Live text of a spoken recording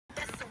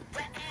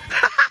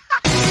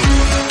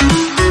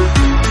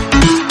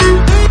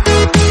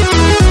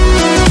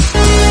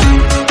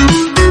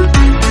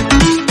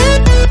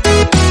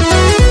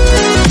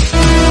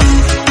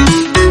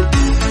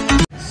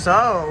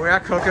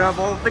cooking up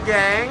with the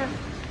gang.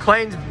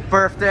 Clayton's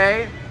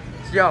birthday.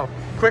 Yo,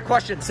 quick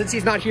question, since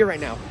he's not here right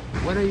now,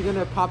 when are you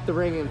gonna pop the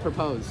ring and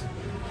propose?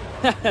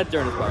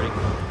 During his party.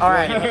 All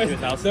right.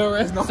 There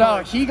is no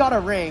so he got a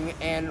ring,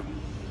 and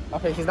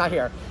okay, he's not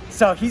here.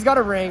 So he's got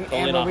a ring,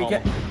 and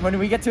when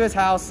we get to his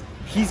house,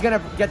 he's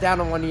gonna get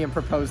down on one knee and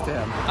propose to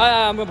him.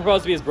 I'm gonna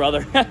propose to be his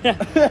brother.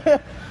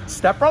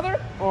 Step brother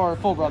or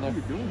full brother? What are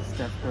you doing,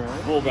 step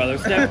brother? Full brother.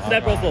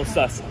 Step brother's a little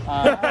sus.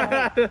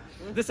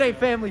 This ain't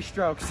family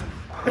strokes.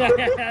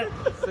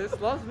 Sis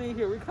loves me.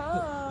 Here we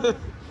come.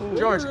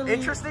 George,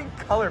 interesting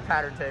color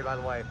pattern today, by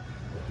the way.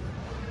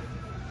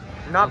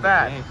 Not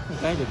bad.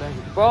 Thank you.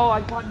 Bro,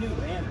 I bought new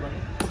Vans,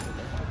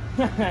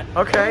 buddy.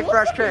 Okay,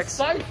 fresh kicks.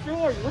 Size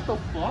short. What the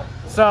fuck?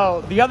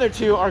 So the other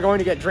two are going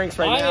to get drinks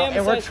right now,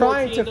 and we're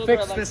trying to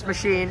fix this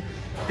machine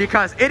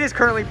because it is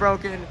currently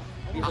broken.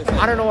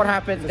 I don't know what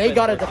happened. They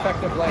got a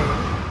defective lane,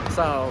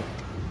 so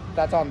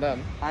that's on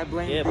them. I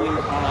blame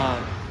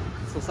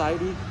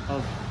society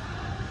of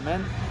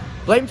men.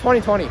 Blame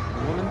 2020.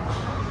 Women.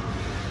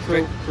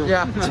 True.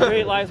 Yeah.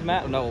 Straight lives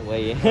matter. No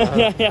way. Am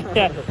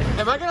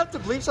I gonna have to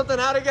bleep something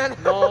out again?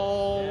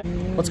 No.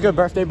 What's good,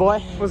 birthday boy?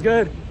 What's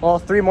good? Well,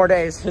 3 more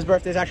days. His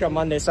birthday's actually on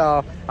Monday,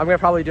 so I'm gonna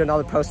probably do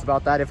another post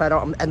about that if I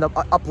don't end up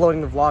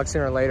uploading the vlog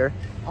sooner or later.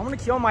 I'm gonna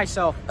kill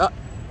myself.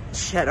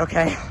 Shit.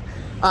 Okay.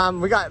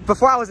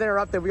 Before I was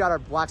interrupted, we got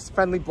our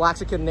friendly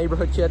Blaxican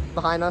neighborhood kid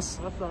behind us.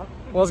 What's up?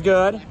 What's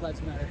good?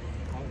 Lives matter.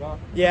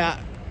 Yeah.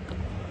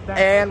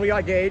 And we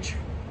got Gage.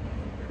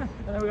 And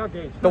then we got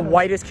Gage. The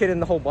whitest kid in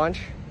the whole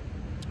bunch.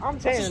 I'm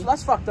saying.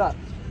 That's fucked up.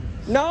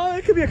 No,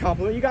 it could be a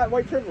compliment. You got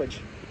white privilege.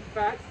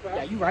 Facts.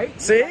 Yeah, you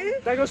right. See?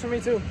 That goes for me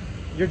too.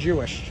 You're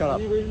Jewish. Shut up.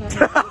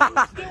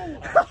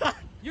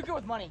 You're good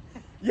with money.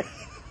 Yeah.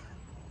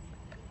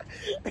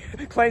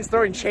 Clayton's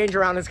throwing change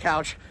around his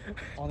couch.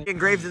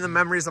 Engraved in the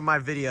memories of my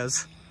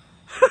videos.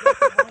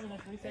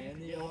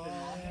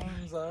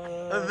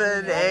 Of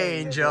an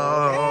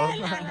angel.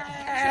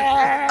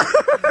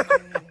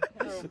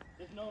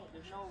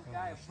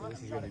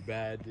 This is gonna be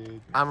bad,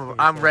 dude.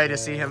 I'm ready to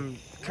see him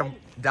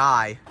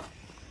die.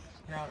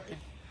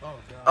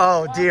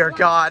 Oh dear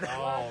God.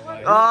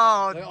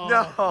 Oh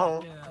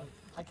no.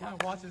 I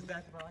can't watch his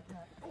death, bro. I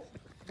can't.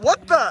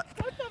 What the?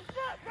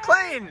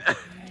 Clayton.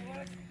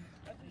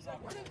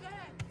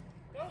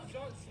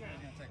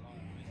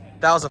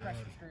 That was a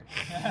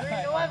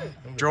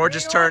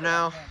George's turn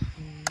now.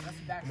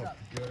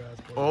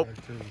 Oh,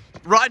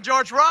 run,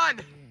 George, run!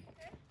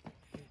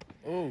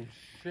 Oh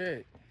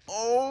shit!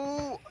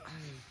 Oh,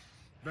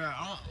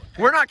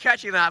 we're not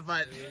catching that,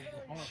 but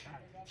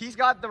he's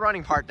got the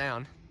running part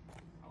down.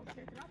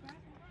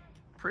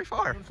 Pretty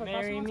far.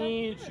 Marry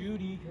me,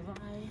 Judy.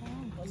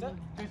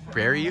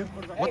 Bury you?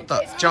 What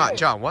the?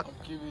 John, what?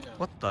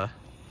 What the?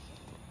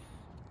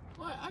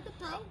 What? I can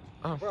throw.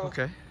 Oh,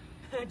 okay.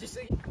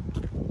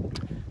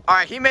 All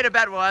right, he made a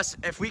bet with us.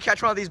 If we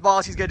catch one of these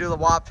balls, he's gonna do the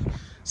whop.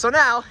 So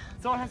now,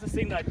 someone has to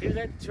sing that. Do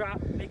that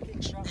drop, make it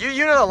drop.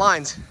 You know the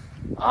lines.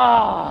 Pull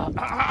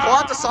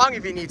out the song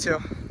if you need to.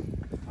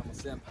 I'm a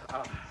simp.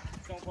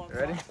 You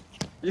ready?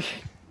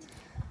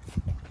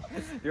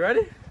 You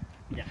ready?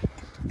 Yeah.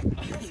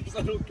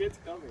 Little kids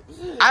coming.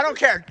 I don't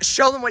care.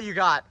 Show them what you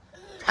got.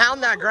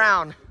 Pound that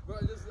ground. Bro,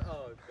 this is,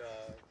 oh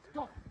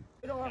god.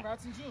 We don't want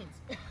rats and jeans.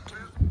 I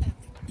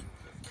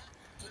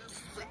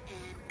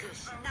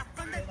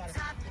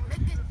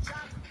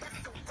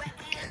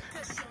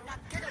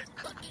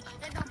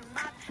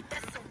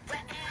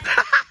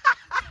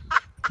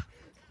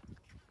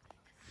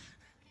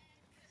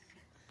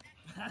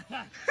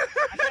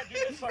can't do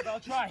this part, but I'll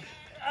try.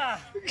 Oh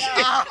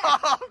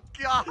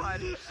God.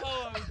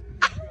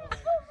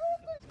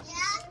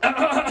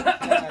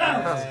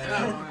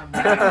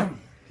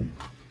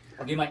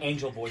 I'll get my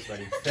angel voice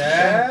ready.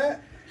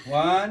 Set.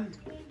 1,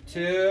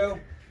 2,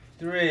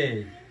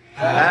 3.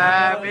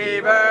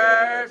 Happy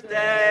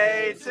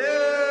birthday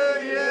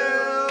to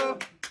you.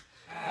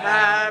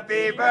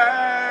 Happy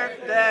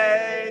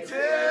birthday to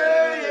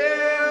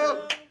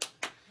you.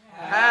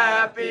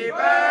 Happy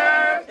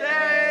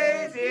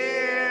birthday,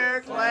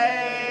 dear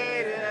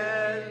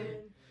Clayton.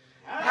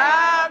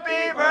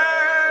 Happy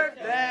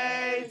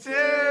birthday to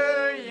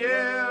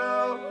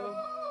you.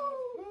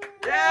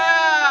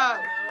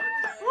 Yeah.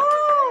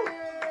 Woo.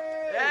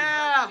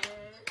 Yeah.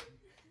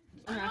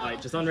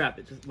 Alright, just unwrap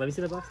it. Just let me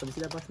see that box. Let me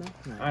see that box now.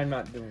 No. I'm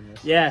not doing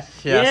this. Yeah.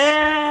 Yes.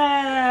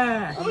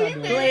 Yeah. I'm not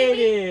doing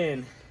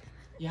Clayton.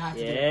 You have to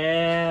do it.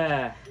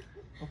 Yeah.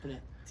 Open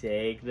it.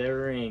 Take the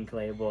ring,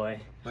 Clayboy.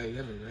 Wait, you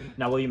have it, right?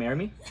 Now, will you marry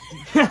me?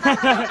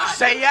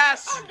 Say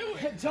yes.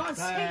 John,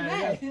 say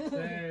that.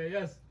 Say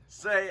yes.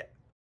 Say.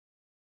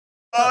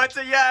 Oh, it's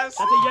a yes.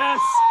 That's a yes.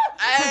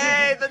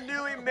 Hey, the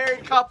newly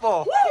married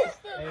couple.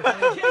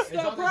 Kiss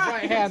the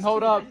right hand.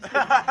 Hold up. It's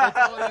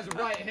on his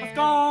right hand.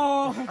 Go.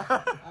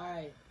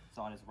 Alright. It's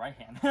on his right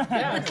hand.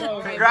 Yeah,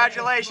 so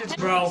Congratulations,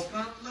 bro.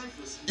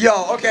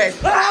 Yo, okay.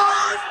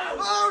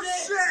 Oh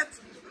shit.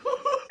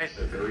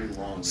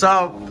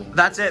 So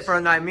that's it for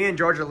the night. Me and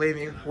George are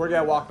leaving. We're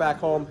gonna walk back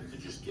home.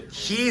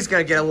 he's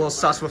gonna get a little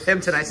sus with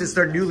him tonight since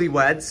they're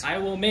newlyweds. I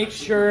will make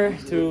sure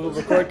to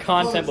record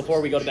content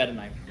before we go to bed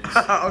tonight.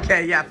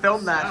 Okay, yeah,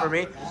 film that for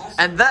me.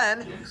 And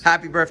then,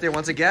 happy birthday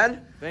once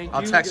again.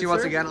 I'll text you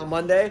once again on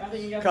Monday.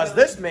 Because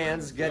this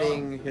man's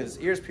getting his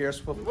ears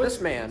pierced with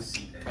this man.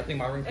 I think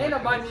my ring. And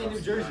I'm buying me a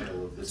New Jersey.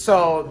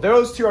 So,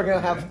 those two are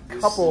gonna have a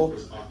couple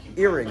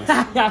earrings.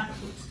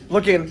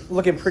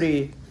 looking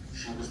pretty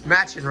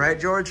matching, right,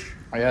 George?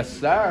 Yes,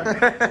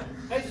 sir.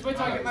 Hey, just wait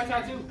till I get my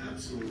tattoo.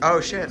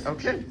 Oh, shit,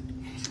 okay.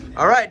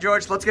 All right,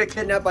 George, let's get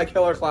kidnapped by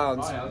killer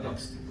clowns.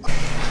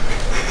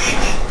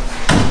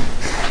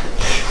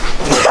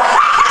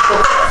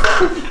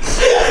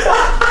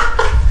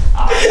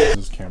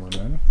 This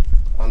cameraman.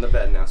 On the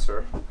bed now,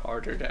 sir.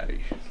 Harder,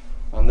 daddy.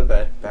 On the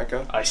bed. Back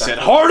up. I said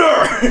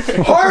harder!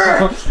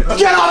 Harder!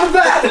 Get off the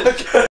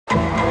bed!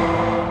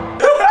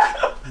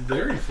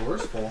 Very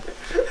forceful.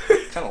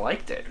 Kinda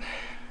liked it.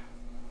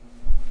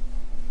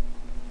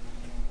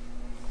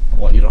 I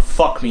want you to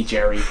fuck me,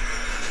 Jerry.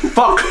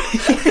 Fuck me!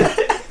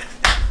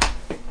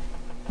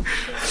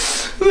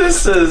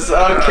 This is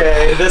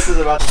okay. This is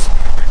about.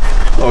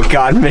 Oh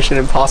God, Mission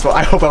Impossible.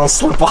 I hope I don't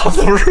slip off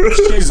the roof.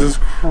 Jesus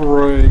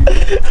Christ.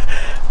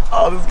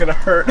 Oh, this is gonna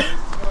hurt.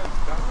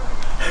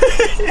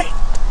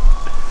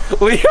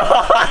 Leon!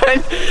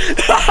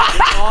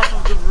 Off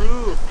of the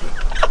roof.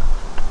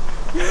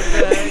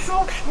 It's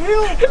so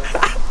cute.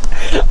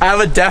 I have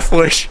a death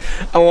wish.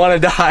 I want to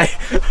die.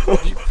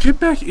 Get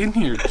back in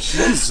here,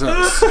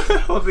 Jesus.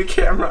 Hold the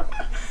camera.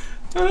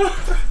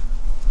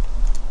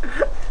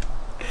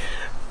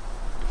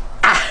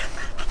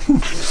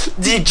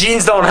 The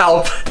jeans don't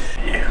help.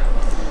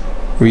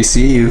 We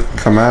see you.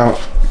 Come out.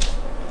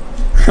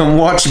 Come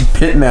watch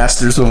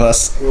Pitmasters with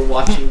us. We're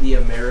watching the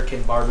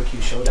American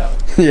Barbecue Showdown.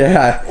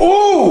 Yeah.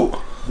 Ooh!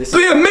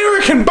 The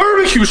American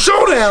Barbecue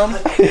Showdown!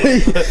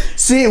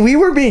 See, we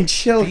were being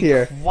chill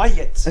here.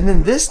 Quiet. And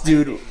then this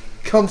dude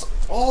comes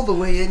all the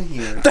way in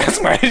here.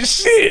 That's my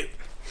shit!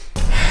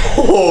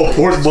 Oh,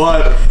 pork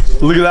butt.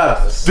 Look at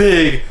that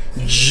big,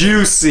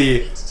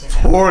 juicy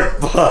pork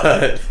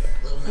butt.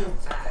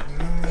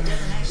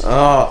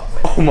 Oh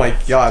my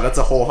God, that's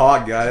a whole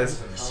hog, guys.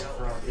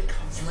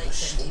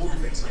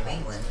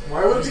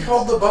 Why would it be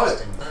called the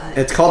butt?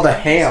 It's called a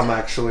ham,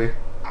 actually.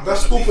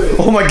 That's stupid.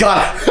 Oh my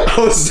God, I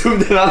was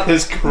zoomed in on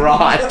his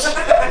crotch.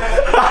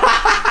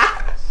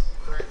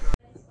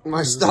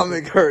 My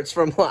stomach hurts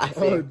from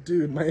laughing. Oh,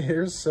 dude, my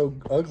hair's so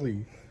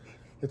ugly.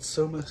 It's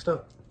so messed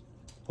up.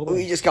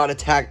 We just got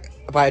attacked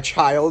by a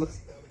child,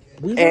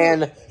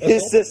 and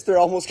his sister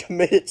almost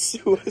committed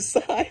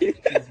suicide.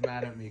 She's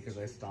mad at me because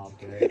I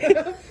stopped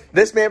it.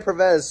 This man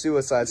prevented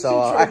suicide,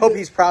 so I hope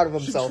he's proud of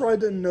She himself.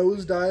 tried to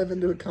nosedive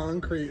into a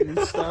concrete and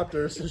he stopped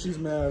her, so she's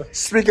mad.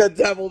 Speak of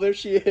devil, there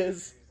she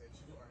is.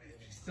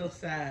 Still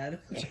sad.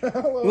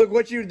 Look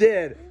what you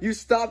did. You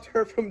stopped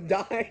her from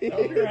dying.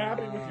 You're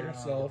happy with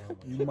yourself,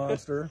 you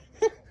monster.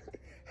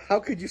 How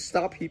could you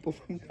stop people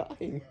from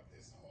dying?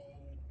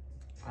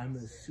 I'm a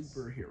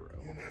superhero.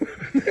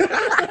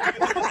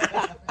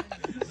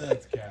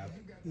 That's cap.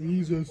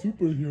 He's a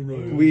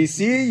superhero. We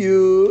see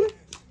you.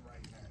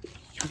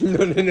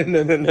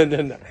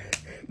 No.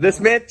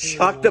 This man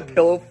chucked a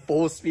pillow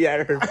full speed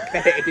at her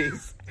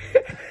face.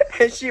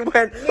 And she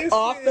went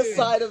off the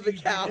side of the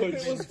couch.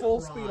 If it was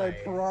full speed, I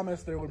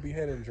promise there would be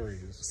head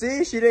injuries.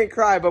 See, she didn't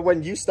cry, but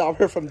when you stopped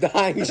her from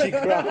dying, she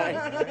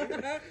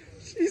cried.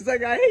 She's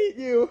like, I hate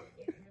you.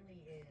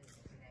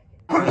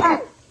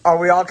 Are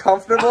we all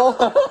comfortable?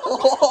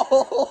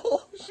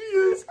 She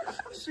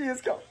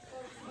is comfortable.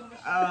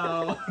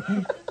 Oh.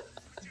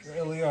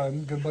 Hey,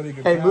 Leon, good buddy,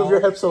 good Hey, pal. move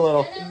your hips a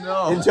little.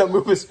 No. Until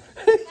move his.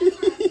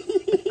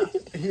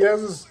 He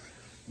has his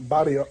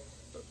body up.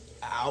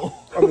 Ow.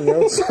 On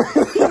the outside.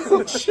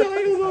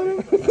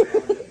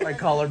 My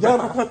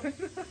collarbone.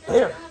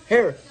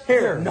 Hair.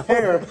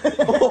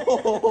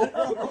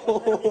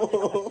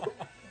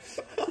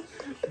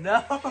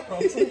 No.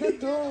 He's like a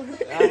dog.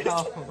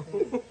 Ow.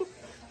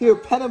 Here,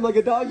 pet him like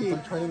a doggy.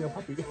 I'm training a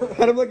puppy.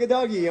 Pet him like a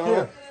doggy, y'all.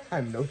 Here.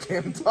 I'm no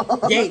damn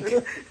dog.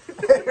 Yank.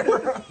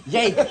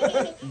 Yank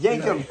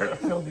him.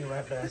 Filthy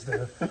rat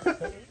bastard.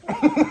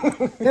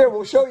 Here,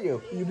 we'll show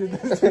you. You did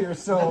this to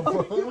yourself.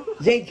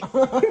 Yank.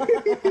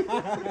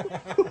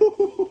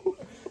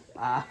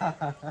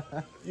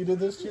 You did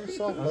this to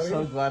yourself, I'm buddy.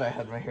 so glad I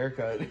had my hair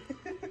cut.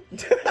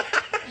 His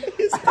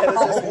head is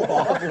just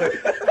wobbling.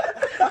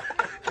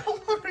 How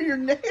long are your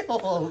nails? They're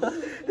not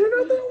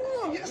that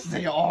long. Yes,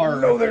 they are.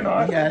 No, they're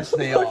not. Yes,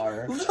 they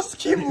are. Just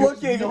keep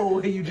looking. No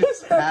way you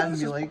just stabbed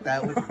me like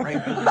that with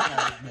regular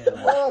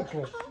nails.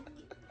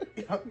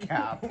 Fuck.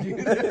 Cap, dude.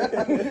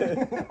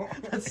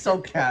 That's so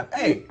cap.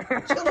 Hey,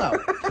 chill out.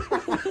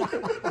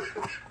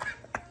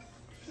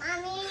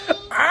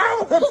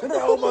 Ow! That's an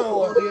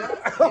elbow.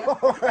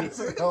 That's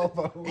an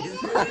elbow.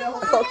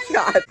 Oh,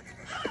 God.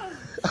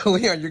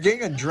 Leon, you're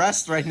getting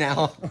undressed right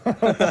now.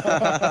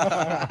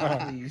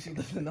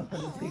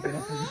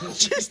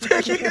 She's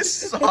taking his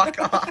sock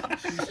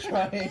off. She's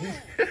trying.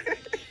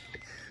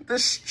 The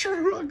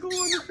struggle on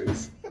her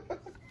face.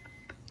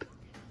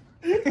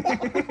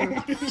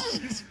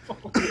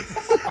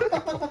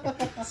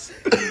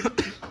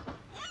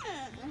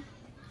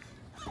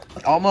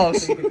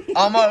 Almost.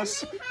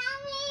 Almost.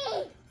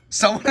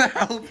 Someone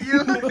help you?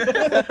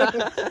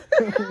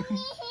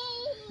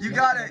 You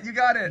got it. You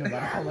got it. No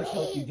matter how much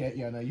help you get,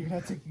 Yana, you're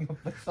not taking a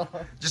place off.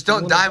 Just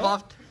don't dive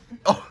off.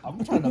 Oh.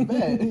 I'm trying to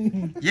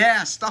bet.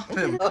 Yeah, stop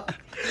him.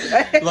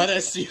 Let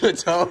us see your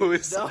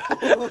toes. No.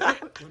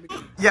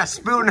 Yeah,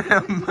 spoon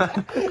him.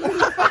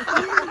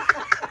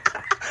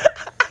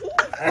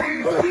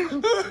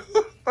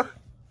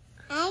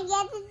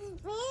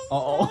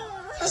 Uh-oh.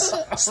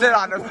 Sit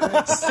on him.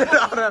 Sit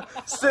on him.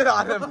 Sit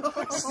on him.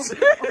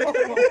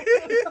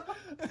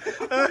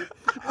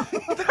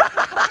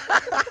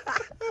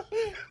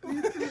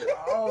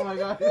 Oh my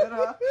god.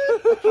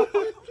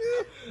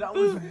 That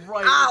was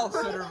right.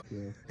 Ow.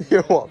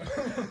 Here, what?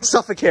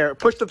 Suffocate.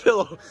 Push the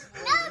pillow. No,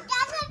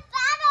 that's a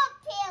battle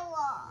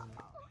pillow.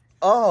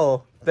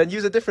 Oh, then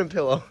use a different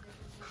pillow.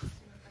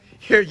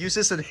 Here, use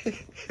this and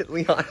hit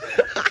Leon.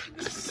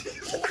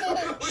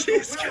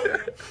 She's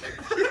good.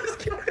 She's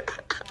good.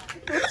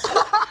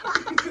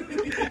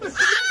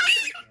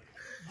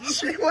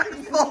 She went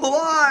full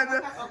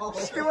on.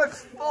 She went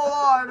full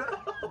on.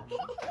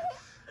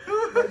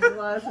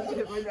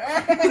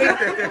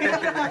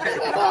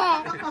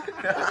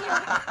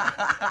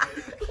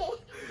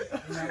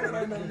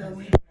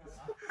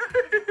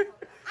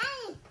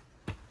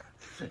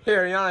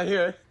 Here, Yana,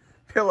 here.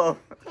 Pillow.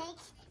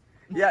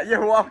 Yeah,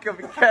 you're welcome.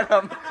 Get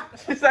him.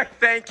 She's like,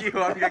 thank you.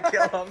 I'm gonna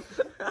kill him.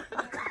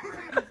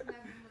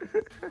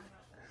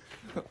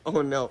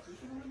 Oh no.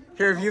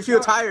 Here, if you feel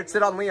tired,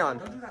 sit on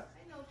Leon.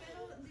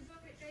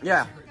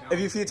 Yeah, if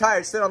you feel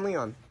tired, sit on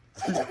Leon.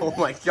 Oh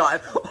my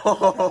god.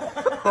 Oh.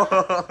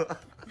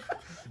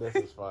 This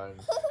is fine.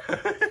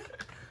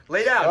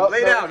 Lay down,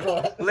 lay down,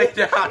 lay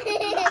down.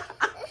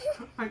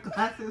 My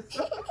glasses.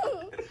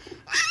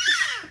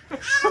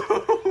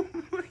 Oh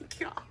my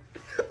god.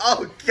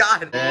 Oh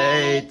god.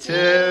 Hey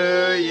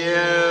to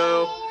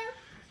you.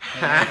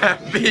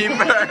 Happy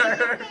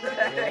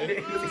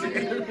birthday.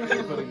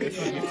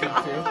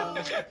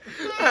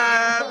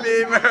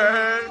 Happy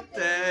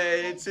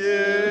birthday to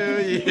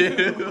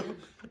you.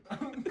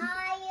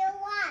 Are you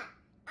one?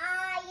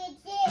 Are you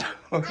two?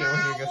 Okay,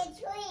 are you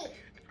three?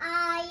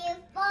 Are you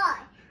four?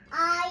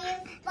 Are you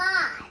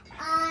five?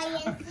 Are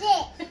you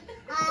six?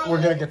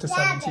 We're gonna get to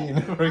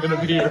 17. We're gonna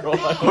be here all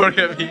night. We're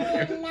gonna be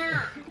here.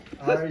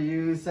 Are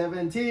you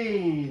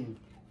 17?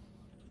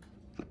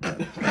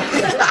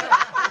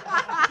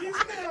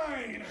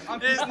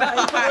 He's 9.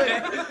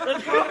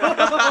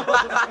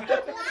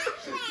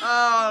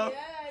 Oh.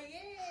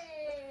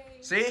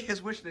 See,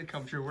 his wish did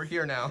come true. We're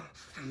here now.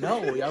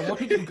 No, I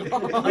want you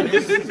gone.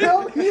 You're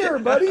still here,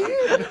 buddy.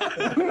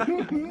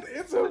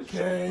 It's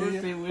okay.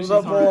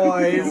 The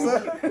boys.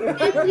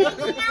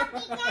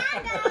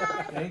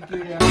 Thank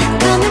you, guys.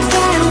 Running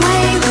far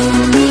away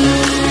from me.